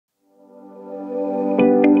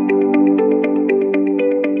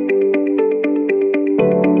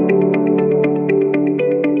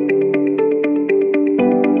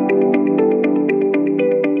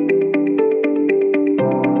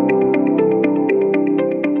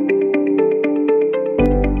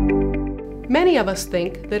Many of us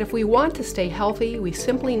think that if we want to stay healthy, we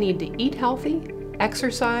simply need to eat healthy,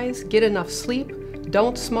 exercise, get enough sleep,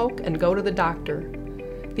 don't smoke, and go to the doctor.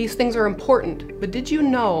 These things are important, but did you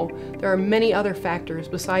know there are many other factors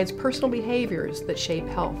besides personal behaviors that shape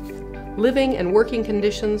health? Living and working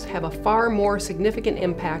conditions have a far more significant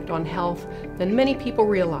impact on health than many people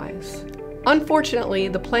realize. Unfortunately,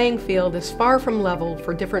 the playing field is far from level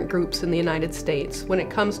for different groups in the United States when it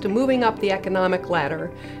comes to moving up the economic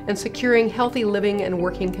ladder and securing healthy living and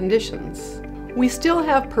working conditions. We still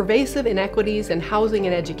have pervasive inequities in housing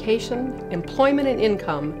and education, employment and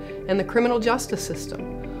income, and the criminal justice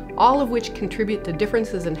system, all of which contribute to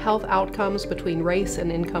differences in health outcomes between race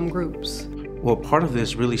and income groups. Well, part of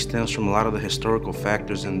this really stems from a lot of the historical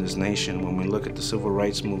factors in this nation. When we look at the civil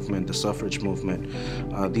rights movement, the suffrage movement,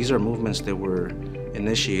 these are movements that were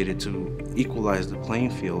initiated to equalize the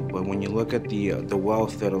playing field. But when you look at the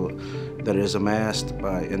wealth that is amassed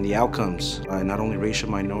and the outcomes by not only racial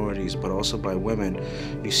minorities but also by women,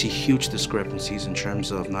 you see huge discrepancies in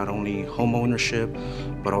terms of not only home ownership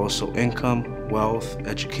but also income, wealth,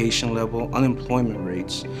 education level, unemployment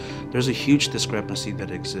rates. There's a huge discrepancy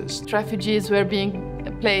that exists. Refugees were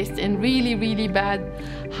being placed in really bad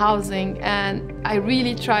housing, and I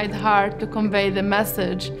really tried hard to convey the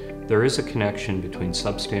message. There is a connection between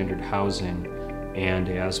substandard housing and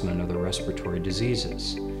asthma and other respiratory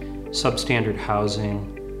diseases. Substandard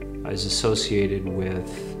housing is associated with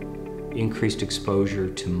increased exposure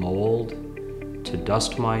to mold, to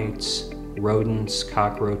dust mites, rodents,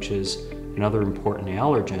 cockroaches, and other important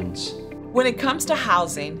allergens. When it comes to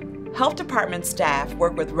housing, Health Department staff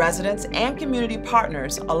work with residents and community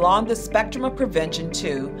partners along the spectrum of prevention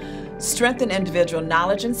to strengthen individual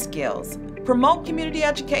knowledge and skills, promote community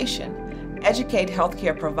education, educate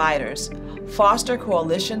healthcare providers, foster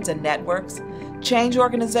coalitions and networks, change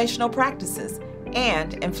organizational practices,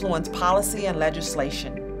 and influence policy and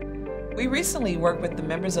legislation. We recently worked with the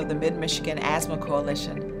members of the Mid-Michigan Asthma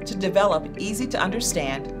Coalition to develop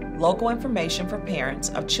easy-to-understand local information for parents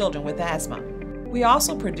of children with asthma. We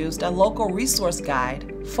also produced a local resource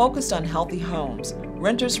guide focused on healthy homes,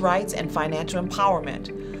 renters' rights, and financial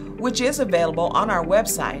empowerment, which is available on our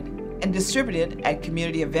website and distributed at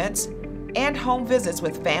community events and home visits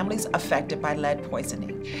with families affected by lead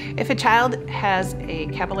poisoning. If a child has a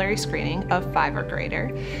capillary screening of 5 or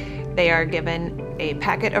greater, they are given a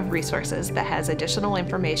packet of resources that has additional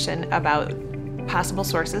information about possible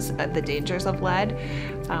sources of the dangers of lead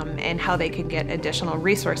and how they can get additional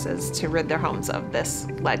resources to rid their homes of this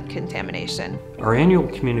lead contamination. Our annual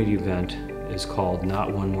community event is called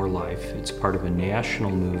Not One More Life. It's part of a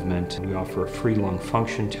national movement. We offer a free lung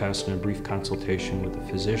function test and a brief consultation with a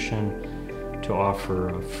physician to offer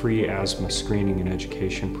a free asthma screening and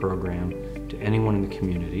education program to anyone in the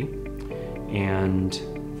community. And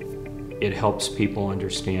it helps people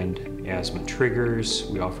understand asthma triggers.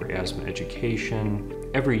 We offer asthma education.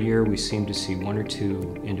 Every year we seem to see 1 or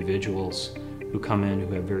 2 individuals who come in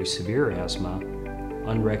who have very severe asthma,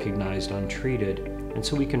 unrecognized, untreated, and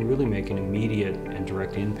so we can really make an immediate and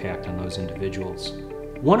direct impact on those individuals.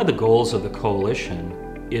 One of the goals of the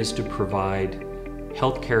coalition is to provide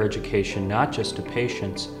healthcare education not just to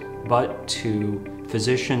patients, but to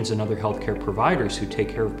physicians and other healthcare providers who take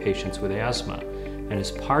care of patients with asthma. And as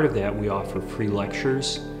part of that, we offer free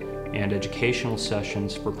lectures and educational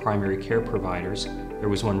sessions for primary care providers. There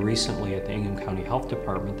was one recently at the Ingham County Health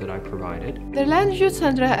Department that I provided. The Land Use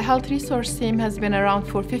and Health Resource Team has been around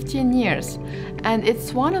for 15 years, and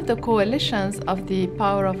it's one of the coalitions of the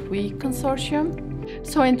Power of We consortium.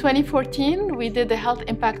 So in 2014, we did a health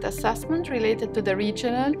impact assessment related to the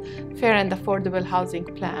regional fair and affordable housing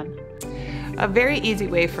plan. A very easy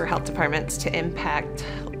way for health departments to impact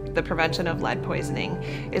the prevention of lead poisoning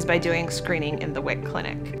is by doing screening in the WIC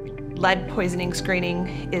clinic. Lead poisoning screening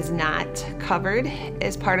is not covered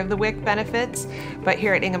as part of the WIC benefits, but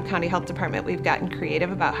here at Ingham County Health Department we've gotten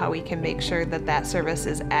creative about how we can make sure that that service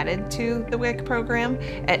is added to the WIC program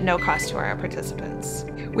at no cost to our participants.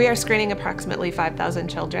 We are screening approximately 5,000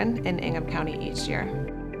 children in Ingham County each year.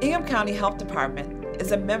 Ingham County Health Department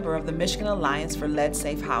is a member of the Michigan Alliance for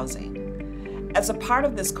Lead-Safe Housing. As a part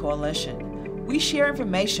of this coalition, we share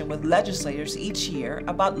information with legislators each year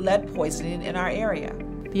about lead poisoning in our area.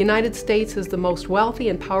 The United States is the most wealthy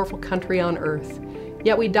and powerful country on earth,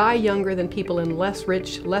 yet we die younger than people in less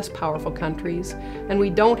rich, less powerful countries, and we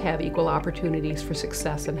don't have equal opportunities for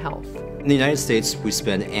success and health. In the United States, we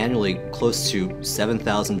spend annually close to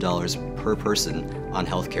 $7,000 per person on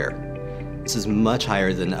health care. This is much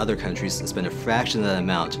higher than other countries that spend a fraction of that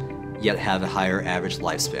amount, yet have a higher average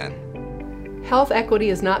lifespan. Health equity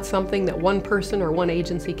is not something that one person or one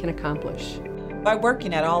agency can accomplish. By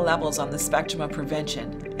working at all levels on the spectrum of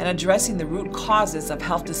prevention and addressing the root causes of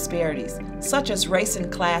health disparities, such as race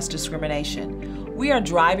and class discrimination, we are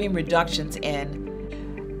driving reductions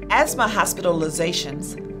in asthma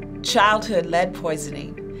hospitalizations, childhood lead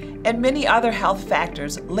poisoning, and many other health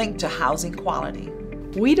factors linked to housing quality.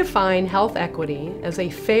 We define health equity as a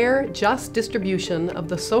fair, just distribution of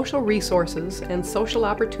the social resources and social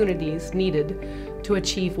opportunities needed to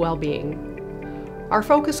achieve well-being. Our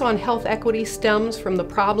focus on health equity stems from the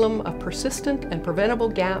problem of persistent and preventable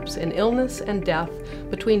gaps in illness and death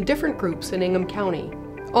between different groups in Ingham County.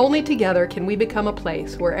 Only together can we become a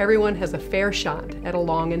place where everyone has a fair shot at a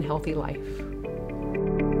long and healthy life.